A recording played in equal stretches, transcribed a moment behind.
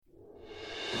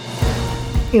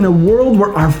In a world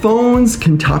where our phones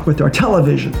can talk with our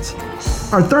televisions,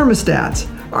 our thermostats,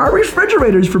 our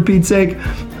refrigerators, for Pete's sake,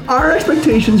 our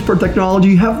expectations for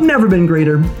technology have never been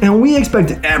greater, and we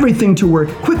expect everything to work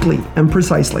quickly and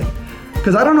precisely.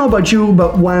 Because I don't know about you,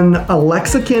 but when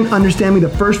Alexa can't understand me the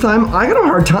first time, I got a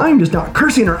hard time just not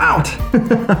cursing her out.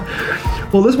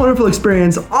 Well, this wonderful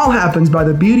experience all happens by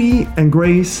the beauty and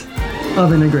grace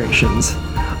of integrations.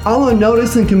 All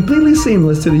unnoticed and completely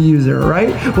seamless to the user, right?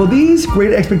 Well, these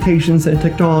great expectations and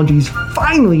technologies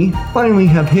finally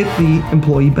have hit the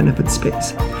employee benefits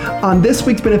space. On this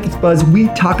week's Benefits Buzz, we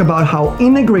talk about how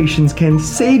integrations can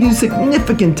save you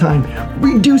significant time,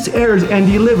 reduce errors,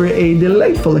 and deliver a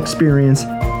delightful experience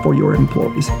for your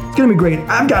employees. It's going to be great.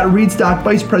 I've got Reed Stock,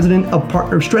 Vice President of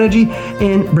Partner Strategy,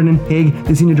 and Brendan Haig,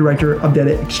 the Senior Director of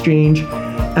Data Exchange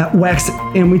at WEX,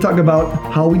 and we talk about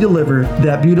how we deliver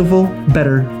that beautiful,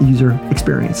 better user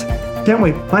experience. Can't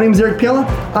wait. My name is Eric Piella.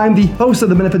 I'm the host of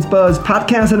the Benefits Buzz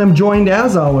podcast, and I'm joined,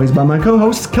 as always, by my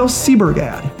co-host, Kelsey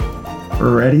Burgad.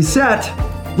 Ready, set,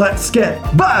 let's get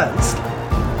buzzed!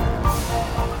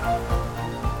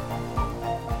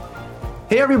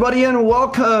 Hey everybody, and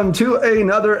welcome to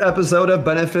another episode of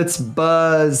Benefits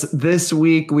Buzz. This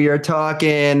week we are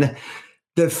talking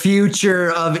the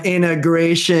future of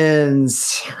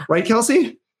integrations. Right,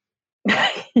 Kelsey?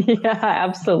 Yeah,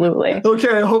 absolutely.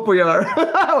 Okay, I hope we are.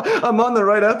 I'm on the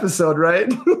right episode,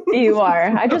 right? You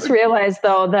are. I just realized,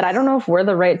 though, that I don't know if we're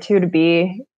the right two to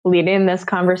be leading this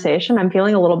conversation. I'm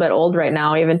feeling a little bit old right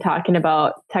now, even talking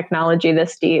about technology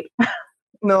this deep.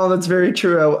 No, that's very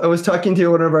true. I was talking to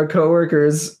one of our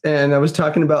coworkers, and I was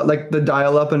talking about like the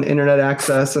dial-up and internet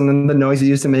access and then the noise it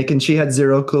used to make, and she had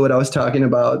zero clue what I was talking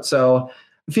about. So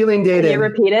I'm feeling dated. Can you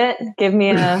repeat it? Give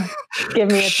me a test.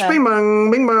 Bing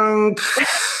bong, bing bong.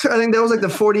 I think that was like the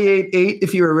 48.8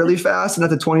 if you were really fast,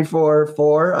 not the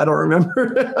 24.4. I don't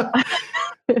remember.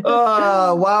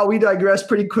 Wow, we digress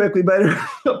pretty quick.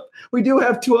 We do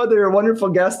have two other wonderful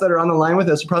guests that are on the line with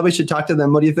us. We probably should talk to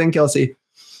them. What do you think, Kelsey?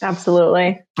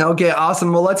 Absolutely. Okay,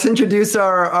 awesome. Well, let's introduce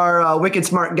our wicked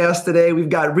smart guest today. We've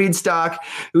got Reed Stock,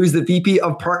 who's the VP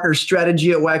of Partner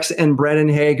Strategy at WEX, and Brendan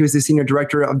Haig, who's the Senior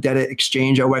Director of Data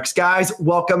Exchange at WEX. Guys,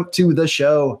 welcome to the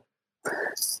show.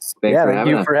 Thank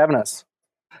you for having us.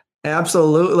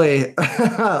 Absolutely.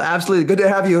 Absolutely. Good to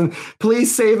have you. And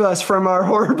please save us from our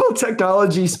horrible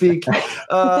technology speak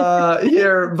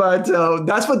here. But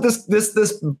that's what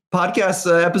this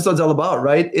podcast episode's all about,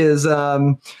 right? Is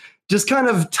just kind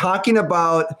of talking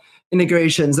about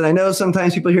integrations. And I know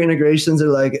sometimes people hear integrations are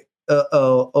like,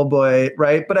 oh boy,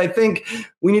 right? But I think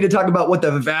we need to talk about what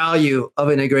the value of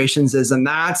integrations is. And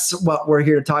that's what we're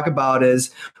here to talk about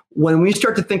is when we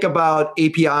start to think about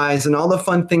APIs and all the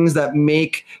fun things that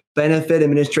make benefit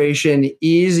administration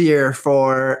easier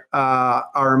for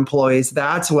our employees,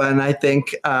 that's when I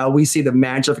think we see the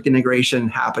magic of integration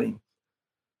happening.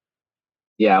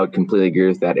 Yeah, I would completely agree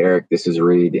with that, Eric. This is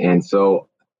Reed. And so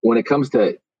when it comes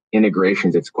to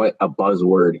integrations, it's quite a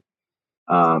buzzword,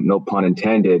 no pun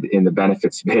intended, in the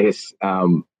benefit space.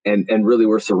 And really,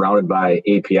 we're surrounded by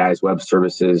APIs, web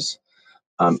services,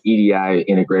 EDI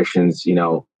integrations,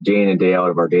 day in and day out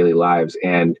of our daily lives.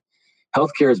 And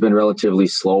healthcare has been relatively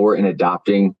slower in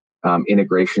adopting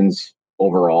integrations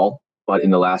overall, but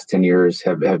in the last 10 years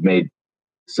have made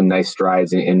some nice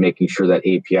strides in making sure that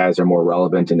APIs are more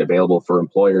relevant and available for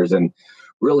employers. And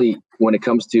really, when it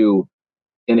comes to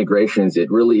integrations,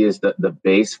 it really is the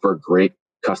base for great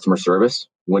customer service.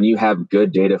 When you have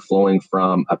good data flowing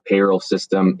from a payroll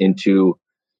system into,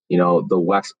 the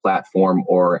WEX platform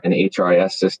or an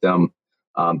HRIS system,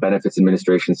 benefits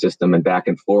administration system, and back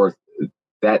and forth,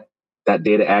 that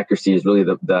data accuracy is really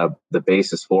the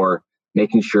basis for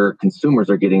making sure consumers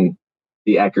are getting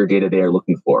the accurate data they are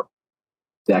looking for.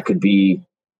 That could be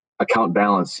account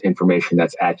balance information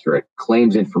that's accurate,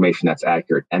 claims information that's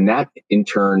accurate, and that in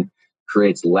turn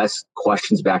creates less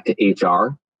questions back to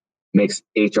HR, makes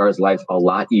HR's life a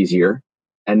lot easier,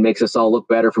 and makes us all look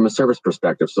better from a service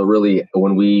perspective. So really,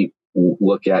 when we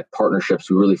look at partnerships,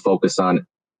 we really focus on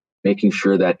making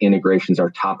sure that integrations are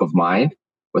top of mind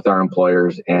with our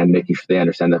employers and making sure they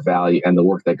understand the value, and the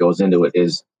work that goes into it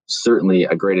is certainly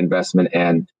a great investment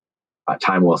and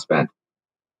time well spent.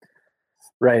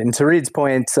 Right. And to Reed's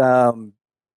point,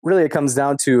 really it comes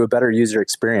down to a better user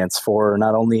experience for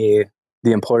not only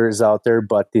the employers out there,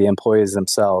 but the employees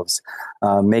themselves,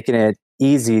 making it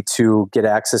easy to get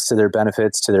access to their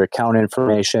benefits, to their account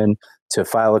information, to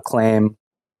file a claim,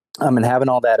 and having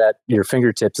all that at your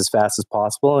fingertips as fast as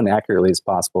possible and accurately as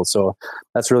possible. So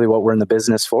that's really what we're in the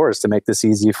business for, is to make this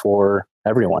easy for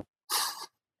everyone.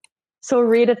 So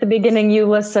Reed, at the beginning, you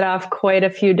listed off quite a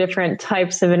few different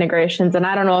types of integrations. And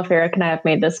I don't know if Eric and I have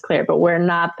made this clear, but we're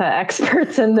not the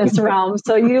experts in this realm.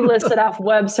 So you listed off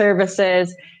web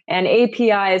services and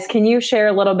APIs. Can you share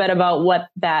a little bit about what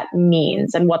that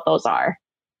means and what those are?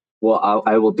 Well,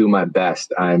 I will do my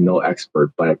best. I'm no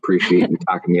expert, but I appreciate you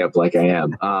talking me up like I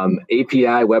am.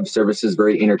 API, web services,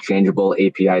 very interchangeable.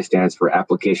 API stands for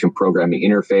Application Programming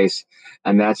Interface.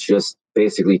 And that's just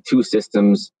basically two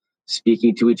systems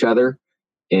speaking to each other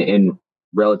in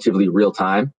relatively real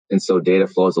time. And so data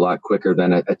flows a lot quicker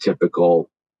than a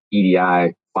typical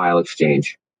EDI file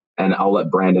exchange. And I'll let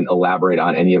Brandon elaborate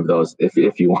on any of those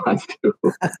if you want to.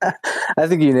 I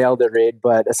think you nailed it, Reed.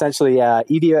 But essentially, yeah,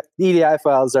 EDI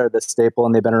files are the staple,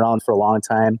 and they've been around for a long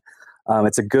time.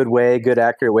 It's a good,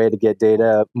 accurate way to get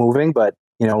data moving. But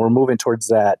we're moving towards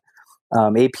that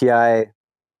API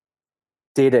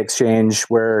data exchange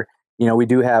where we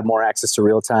do have more access to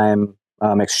real time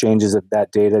exchanges of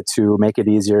that data to make it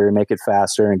easier, make it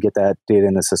faster, and get that data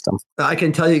in the system. I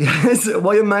can tell you guys,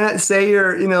 while you might not say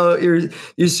you're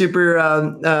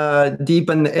super deep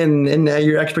in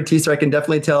your expertise, so I can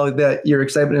definitely tell that you're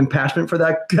excited and passionate for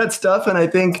that stuff. And I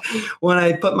think when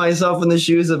I put myself in the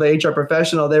shoes of an HR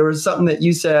professional, there was something that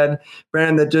you said,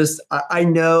 Brandon, that just, I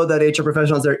know that HR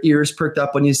professionals, their ears perked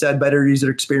up when you said better user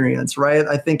experience, right?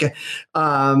 I think,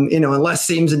 and less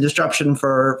seams and disruption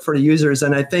for users.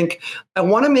 And I think I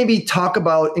want to maybe talk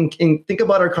about and think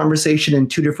about our conversation in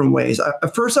two different ways.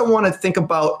 First, I want to think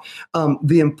about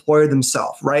the employer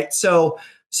themselves, right? So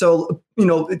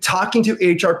talking to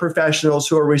HR professionals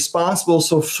who are responsible,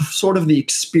 so sort of the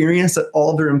experience that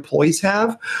all their employees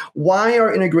have. Why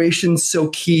are integrations so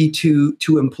key to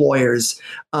employers?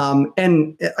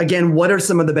 And again, what are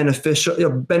some of the benefits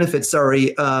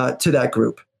to that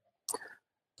group?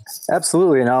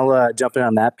 Absolutely, and I'll jump in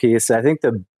on that piece. I think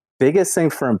the biggest thing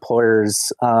for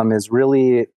employers is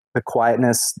really the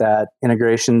quietness that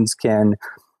integrations can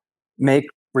make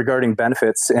regarding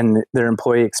benefits and their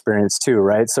employee experience too,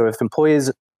 right? So if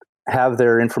employees have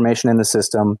their information in the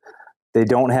system, they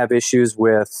don't have issues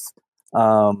with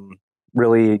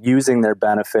really using their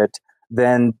benefit,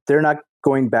 then they're not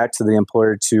going back to the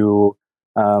employer to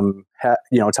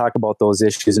talk about those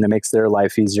issues, and it makes their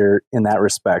life easier in that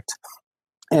respect.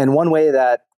 And one way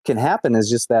that can happen is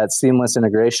just that seamless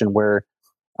integration where,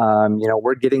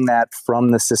 we're getting that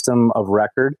from the system of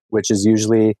record, which is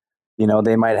usually,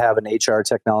 they might have an HR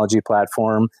technology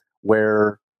platform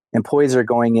where employees are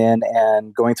going in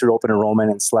and going through open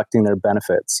enrollment and selecting their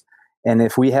benefits. And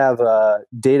if we have a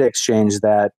data exchange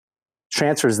that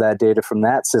transfers that data from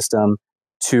that system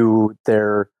to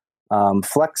their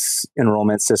flex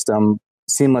enrollment system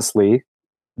seamlessly,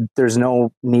 there's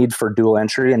no need for dual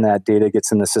entry, and that data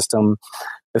gets in the system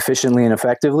efficiently and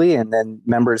effectively, and then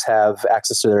members have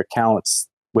access to their accounts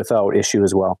without issue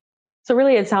as well. So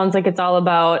really, it sounds like it's all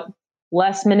about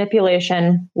less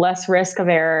manipulation, less risk of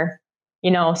error,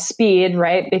 speed,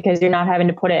 right? Because you're not having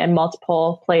to put it in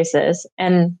multiple places,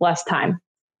 and less time.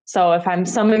 So if I'm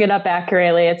summing it up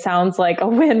accurately, it sounds like a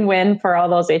win-win for all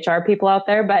those HR people out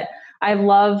there. But I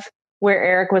love where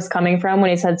Eric was coming from when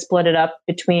he said split it up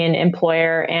between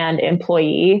employer and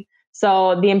employee.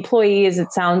 So the employees,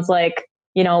 it sounds like,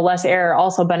 less error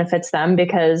also benefits them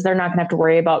because they're not going to have to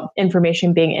worry about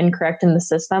information being incorrect in the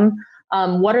system.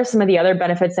 What are some of the other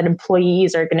benefits that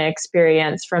employees are going to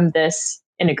experience from this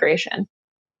integration?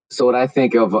 So what I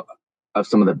think of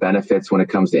some of the benefits when it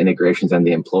comes to integrations and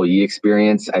the employee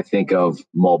experience, I think of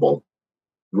mobile.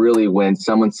 Really, when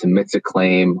someone submits a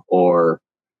claim or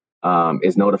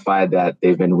is notified that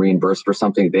they've been reimbursed for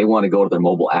something, they want to go to their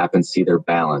mobile app and see their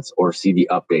balance or see the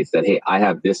updates that, hey, I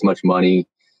have this much money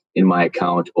in my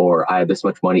account, or I have this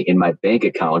much money in my bank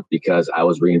account because I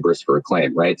was reimbursed for a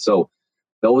claim, right? So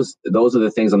those are the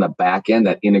things on the back end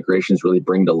that integrations really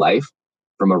bring to life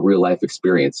from a real life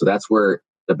experience. So that's where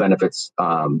the benefits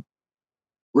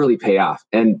really pay off.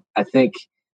 And I think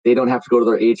they don't have to go to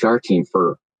their HR team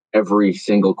for every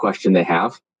single question they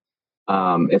have.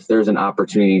 If there's an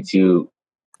opportunity to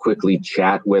quickly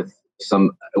chat with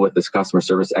this customer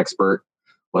service expert,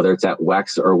 whether it's at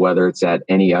WEX or whether it's at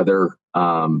any other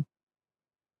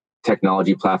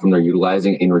technology platform they're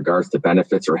utilizing in regards to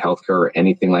benefits or healthcare or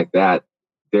anything like that,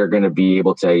 they're going to be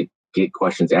able to get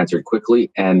questions answered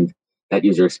quickly, and that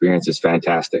user experience is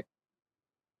fantastic.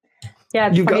 Yeah,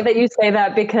 it's funny that you say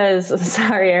that because,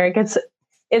 sorry, Eric,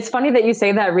 it's funny that you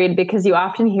say that, Reed, because you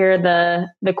often hear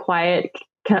the quiet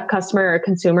customer or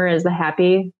consumer is the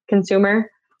happy consumer.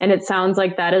 And it sounds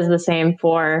like that is the same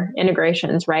for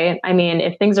integrations, right? I mean,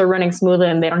 if things are running smoothly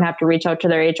and they don't have to reach out to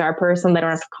their HR person, they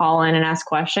don't have to call in and ask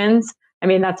questions. I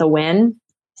mean, that's a win.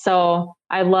 So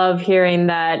I love hearing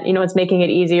that, it's making it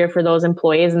easier for those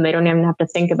employees and they don't even have to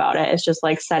think about it. It's just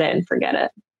like set it and forget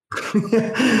it.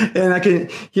 And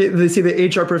they see the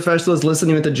HR professionals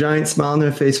listening with a giant smile on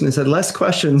their face when they said less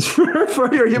questions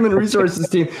for your human resources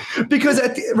team. Because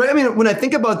when I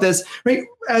think about this, right,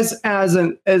 as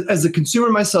a consumer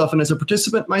myself and as a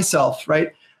participant myself,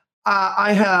 right,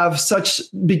 I have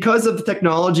because of the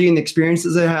technology and the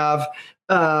experiences I have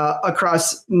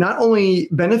across not only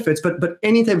benefits, but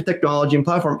any type of technology and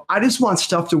platform. I just want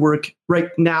stuff to work right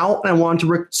now, and I want it to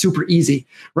work super easy,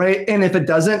 right? And if it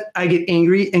doesn't, I get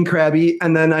angry and crabby,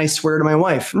 and then I swear to my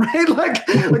wife, right? Like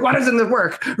why doesn't it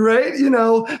work, right?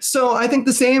 So I think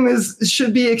the same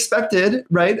should be expected,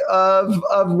 right? Of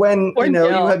when you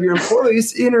have your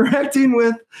employees interacting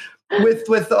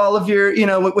with all of your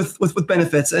with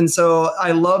benefits, and so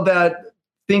I love that.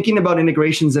 Thinking about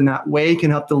integrations in that way can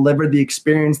help deliver the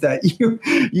experience that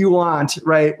you want,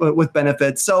 right, with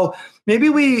benefits. So maybe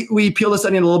we peel this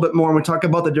onion a little bit more and we talk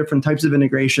about the different types of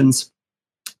integrations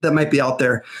that might be out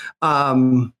there.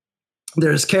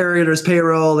 There's Carrier, there's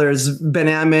Payroll, there's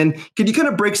Ben-Admin. Could you kind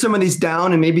of break some of these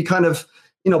down and maybe kind of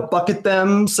bucket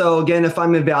them? So again, if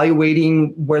I'm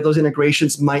evaluating where those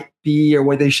integrations might be or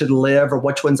where they should live or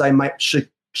which ones I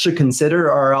should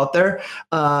consider are out there,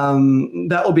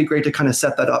 that will be great to kind of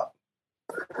set that up.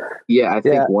 Yeah, I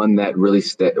think one that really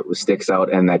sticks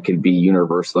out and that could be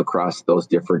universal across those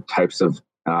different types of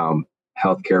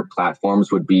healthcare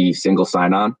platforms would be single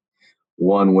sign-on.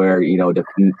 One where,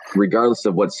 regardless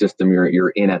of what system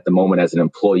you're in at the moment as an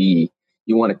employee,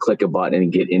 you want to click a button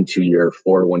and get into your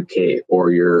 401k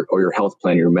or your health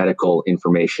plan, your medical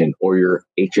information, or your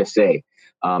HSA.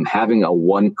 Having a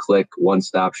one-click,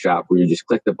 one-stop shop where you just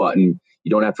click the button,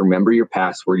 you don't have to remember your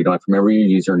password, you don't have to remember your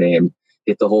username,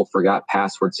 hit the whole forgot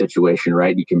password situation,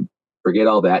 right? You can forget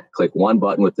all that, click one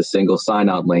button with the single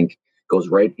sign-on link, goes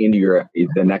right into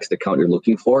the next account you're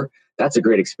looking for. That's a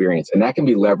great experience. And that can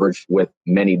be leveraged with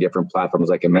many different platforms,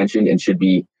 like I mentioned, and should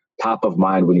be top of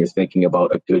mind when you're thinking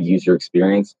about a good user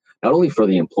experience, not only for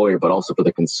the employer, but also for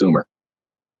the consumer.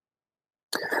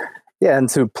 Yeah, and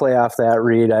to play off that,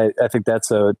 Reed, I think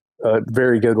that's a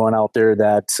very good one out there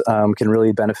that can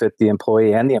really benefit the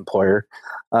employee and the employer.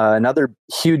 Another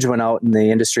huge one out in the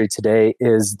industry today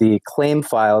is the claim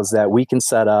files that we can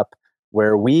set up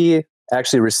where we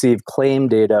actually receive claim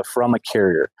data from a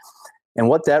carrier. And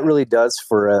what that really does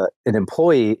for an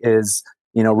employee is,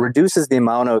 reduces the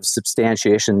amount of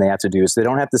substantiation they have to do. So they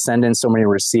don't have to send in so many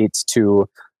receipts to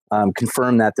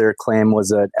confirm that their claim was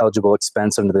an eligible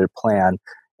expense under their plan.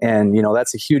 And,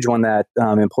 that's a huge one that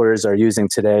employers are using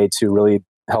today to really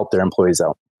help their employees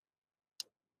out.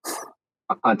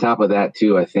 On top of that,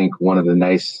 too, I think one of the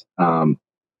nice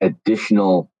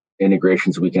additional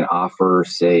integrations we can offer,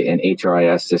 say, an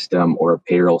HRIS system or a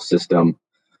payroll system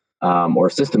or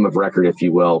a system of record, if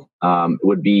you will,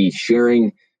 would be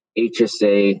sharing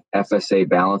HSA, FSA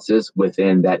balances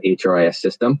within that HRIS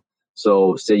system.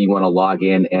 So say you want to log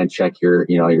in and check your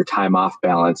time off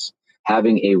balance.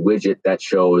 Having a widget that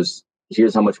shows,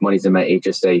 here's how much money's in my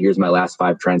HSA, here's my last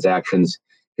 5 transactions,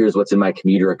 here's what's in my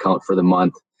commuter account for the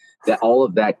month. That all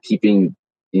of that keeping,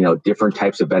 different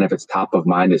types of benefits top of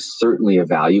mind is certainly a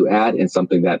value add and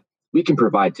something that we can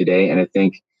provide today. And I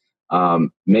think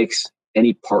makes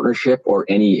any partnership or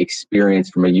any experience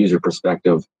from a user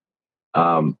perspective,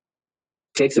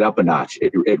 takes it up a notch.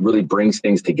 It really brings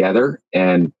things together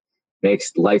and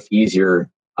makes life easier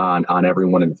on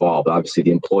everyone involved. Obviously, the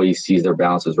employee sees their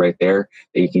balances right there.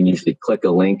 They can usually click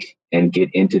a link and get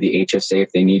into the HSA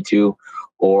if they need to,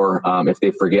 or if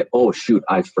they forget, oh shoot,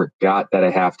 I forgot that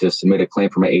I have to submit a claim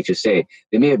for my HSA.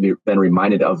 They may have been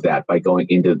reminded of that by going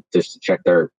into just to check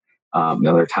their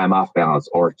their time off balance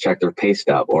or check their pay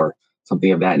stub or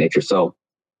something of that nature. So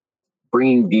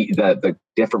bringing the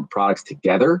different products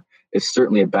together is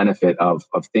certainly a benefit of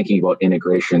thinking about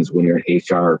integrations when you're an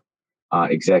HR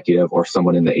executive or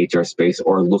someone in the HR space,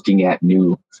 or looking at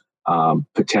new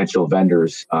potential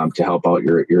vendors to help out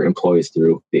your employees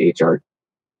through the HR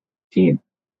team.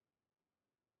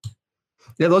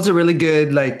 Yeah, those are really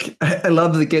good. Like, I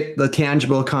love to get the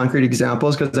tangible, concrete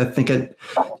examples because I think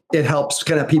it helps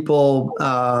kind of people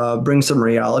bring some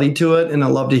reality to it. And I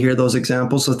love to hear those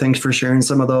examples. So thanks for sharing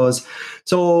some of those.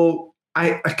 So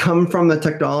I come from the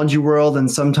technology world, and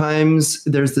sometimes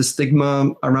there's this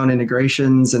stigma around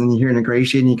integrations, and you hear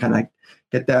integration, you kind of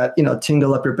get that,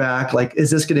 tingle up your back. Like,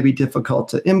 is this going to be difficult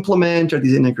to implement? Are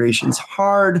these integrations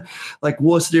hard? Like,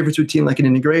 what's the difference between like an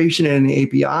integration and an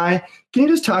API? Can you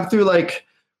just talk through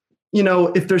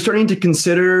if they're starting to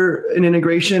consider an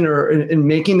integration or in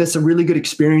making this a really good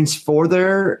experience for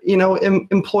their,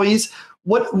 employees,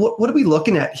 what are we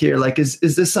looking at here? Like, is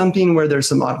this something where there's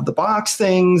some out of the box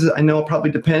things? I know it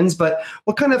probably depends, but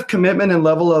what kind of commitment and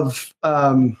level of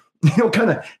kind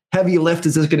of heavy lift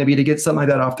is this going to be to get something like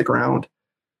that off the ground?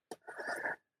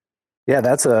 Yeah,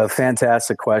 that's a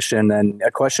fantastic question, and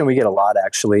a question we get a lot,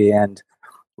 actually. And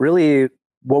really,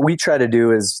 what we try to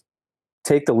do is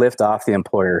take the lift off the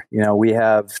employer. We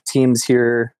have teams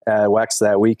here at WEX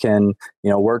that we can,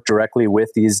 work directly with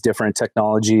these different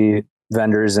technology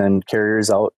vendors and carriers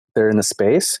out there in the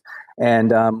space,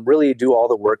 and really do all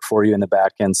the work for you in the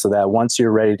back end, so that once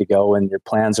you're ready to go and your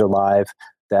plans are live,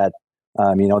 that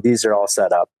these are all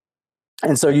set up.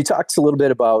 And so you talked a little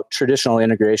bit about traditional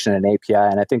integration and API,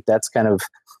 and I think that's kind of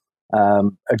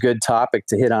a good topic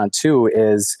to hit on too.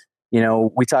 Is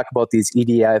we talk about these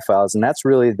EDI files, and that's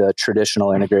really the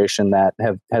traditional integration that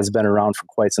has been around for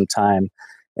quite some time.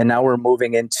 And now we're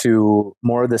moving into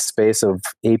more of the space of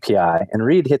API. And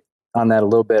Reed hit on that a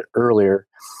little bit earlier,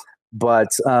 but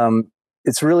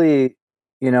it's really,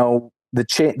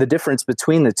 the difference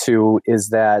between the two is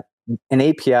that an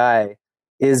API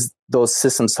is those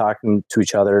systems talking to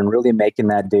each other and really making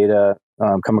that data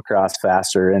come across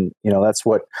faster. And, that's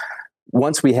what,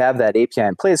 once we have that API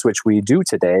in place, which we do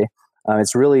today,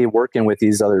 it's really working with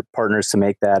these other partners to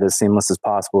make that as seamless as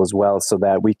possible as well, so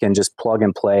that we can just plug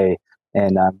and play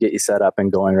and get you set up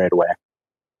and going right away.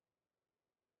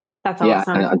 That's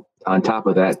awesome. Yeah, and on top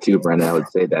of that too, Brendan, I would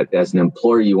say that as an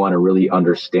employer, you want to really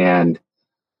understand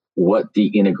what the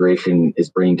integration is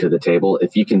bringing to the table.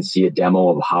 If you can see a demo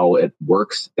of how it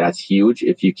works, that's huge.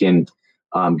 If you can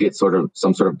get some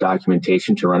sort of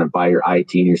documentation to run it by your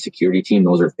IT and your security team,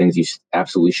 those are things you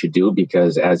absolutely should do,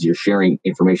 because as you're sharing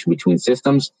information between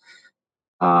systems,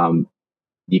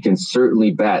 you can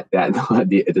certainly bet that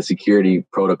the security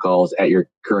protocols at your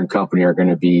current company are going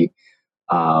to be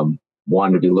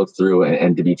wanted to be looked through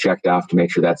and to be checked off to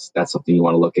make sure that's something you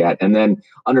want to look at, and then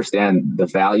understand the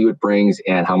value it brings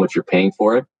and how much you're paying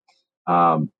for it.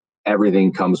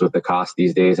 Everything comes with the cost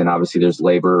these days, and obviously there's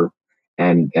labor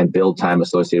and build time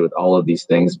associated with all of these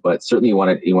things. But certainly you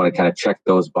want to kind of check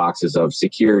those boxes of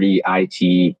security,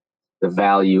 IT, the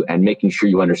value, and making sure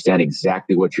you understand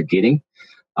exactly what you're getting.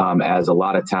 As a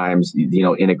lot of times,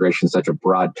 integration is such a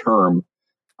broad term.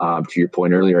 To your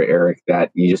point earlier, Eric, that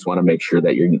you just want to make sure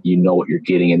that you know what you're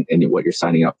getting and what you're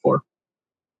signing up for.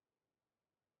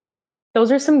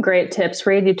 Those are some great tips,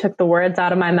 Reed. You took the words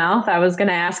out of my mouth. I was going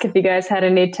to ask if you guys had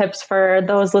any tips for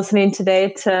those listening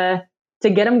today to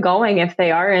get them going if they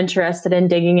are interested in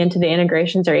digging into the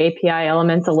integrations or API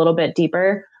elements a little bit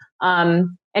deeper.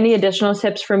 Any additional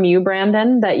tips from you,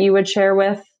 Brandon, that you would share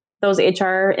with those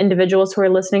HR individuals who are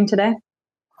listening today?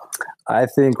 I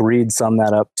think Reed summed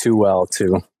that up too well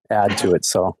to add to it.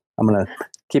 So I'm going to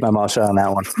keep my mouth shut on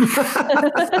that one.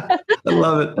 I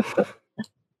love it.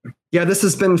 Yeah, this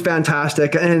has been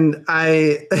fantastic. And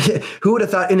who would have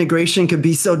thought integration could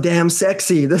be so damn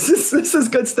sexy? This is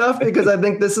good stuff, because I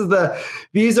think these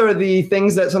are the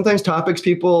things that sometimes topics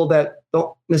people that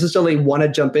don't necessarily want to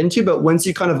jump into, but once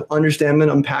you kind of understand them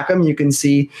and unpack them, you can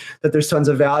see that there's tons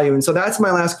of value. And so that's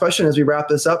my last question as we wrap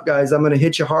this up, guys. I'm going to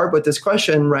hit you hard with this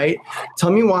question, right?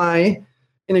 Tell me why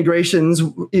integrations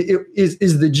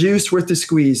is the juice worth the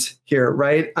squeeze here,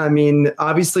 right? I mean,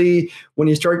 obviously, when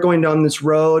you start going down this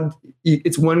road,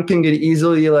 it's one can get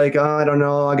easily like, oh, I don't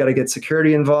know, I got to get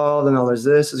security involved, and there's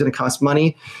this, it's going to cost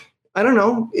money. I don't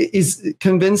know.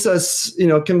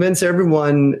 Convince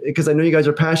everyone, because I know you guys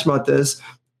are passionate about this.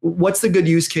 What's the good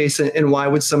use case, and why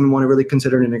would someone want to really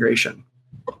consider an integration?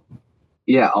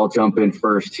 Yeah, I'll jump in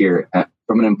first here.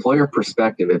 From an employer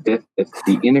perspective, if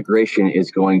the integration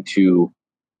is going to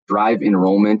drive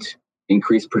enrollment,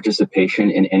 increase participation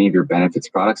in any of your benefits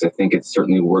products, I think it's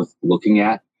certainly worth looking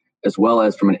at, as well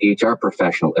as from an HR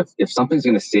professional. If something's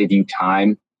going to save you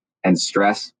time and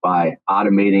stress by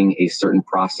automating a certain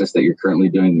process that you're currently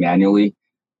doing manually,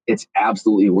 it's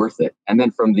absolutely worth it. And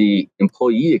then from the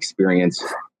employee experience,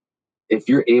 if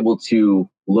you're able to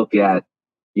look at,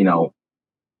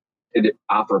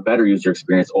 offer a better user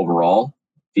experience overall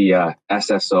via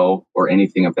SSO or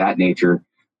anything of that nature,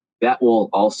 that will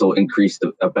also increase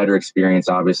a better experience,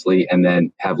 obviously, and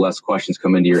then have less questions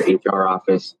come into your HR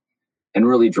office and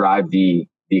really drive the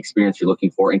experience you're looking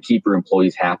for and keep your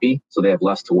employees happy, so they have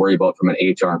less to worry about from an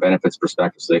HR and benefits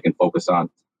perspective, so they can focus on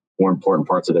more important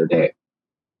parts of their day.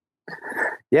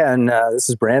 Yeah, and this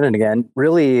is Brandon again.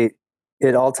 Really,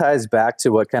 it all ties back to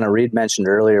what kind of Reed mentioned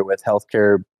earlier with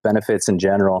healthcare benefits in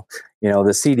general. The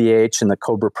CDH and the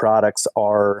COBRA products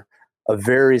are a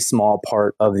very small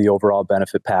part of the overall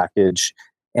benefit package.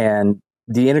 And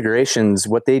the integrations,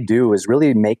 what they do is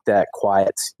really make that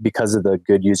quiet because of the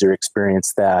good user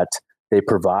experience that they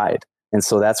provide. And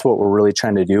so that's what we're really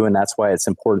trying to do. And that's why it's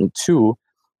important to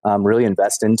really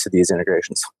invest into these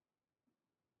integrations.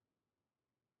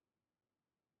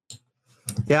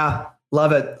 Yeah,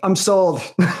 love it. I'm sold.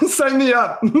 Sign me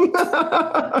up.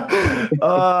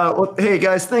 Well, hey,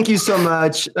 guys, thank you so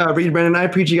much. Reed, Brendan, I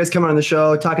appreciate you guys coming on the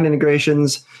show, talking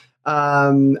integrations.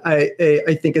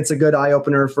 I think it's a good eye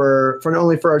opener for not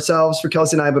only for ourselves, for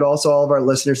Kelsey and I, but also all of our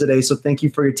listeners today. So thank you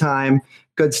for your time.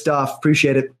 Good stuff.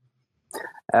 Appreciate it.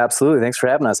 Absolutely. Thanks for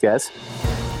having us, guys.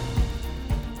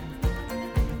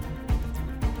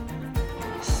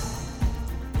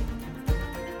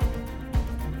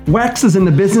 WEX is in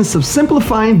the business of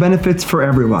simplifying benefits for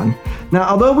everyone. Now,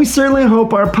 although we certainly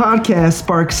hope our podcast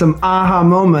sparks some aha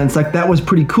moments, like that was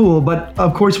pretty cool, but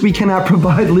of course we cannot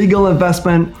provide legal,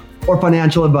 investment, or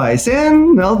financial advice.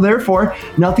 And, well, therefore,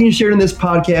 nothing shared in this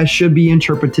podcast should be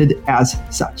interpreted as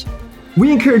such.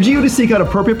 We encourage you to seek out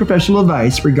appropriate professional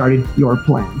advice regarding your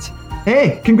plans.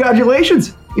 Hey,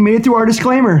 congratulations! You made it through our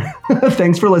disclaimer.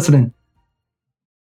 Thanks for listening.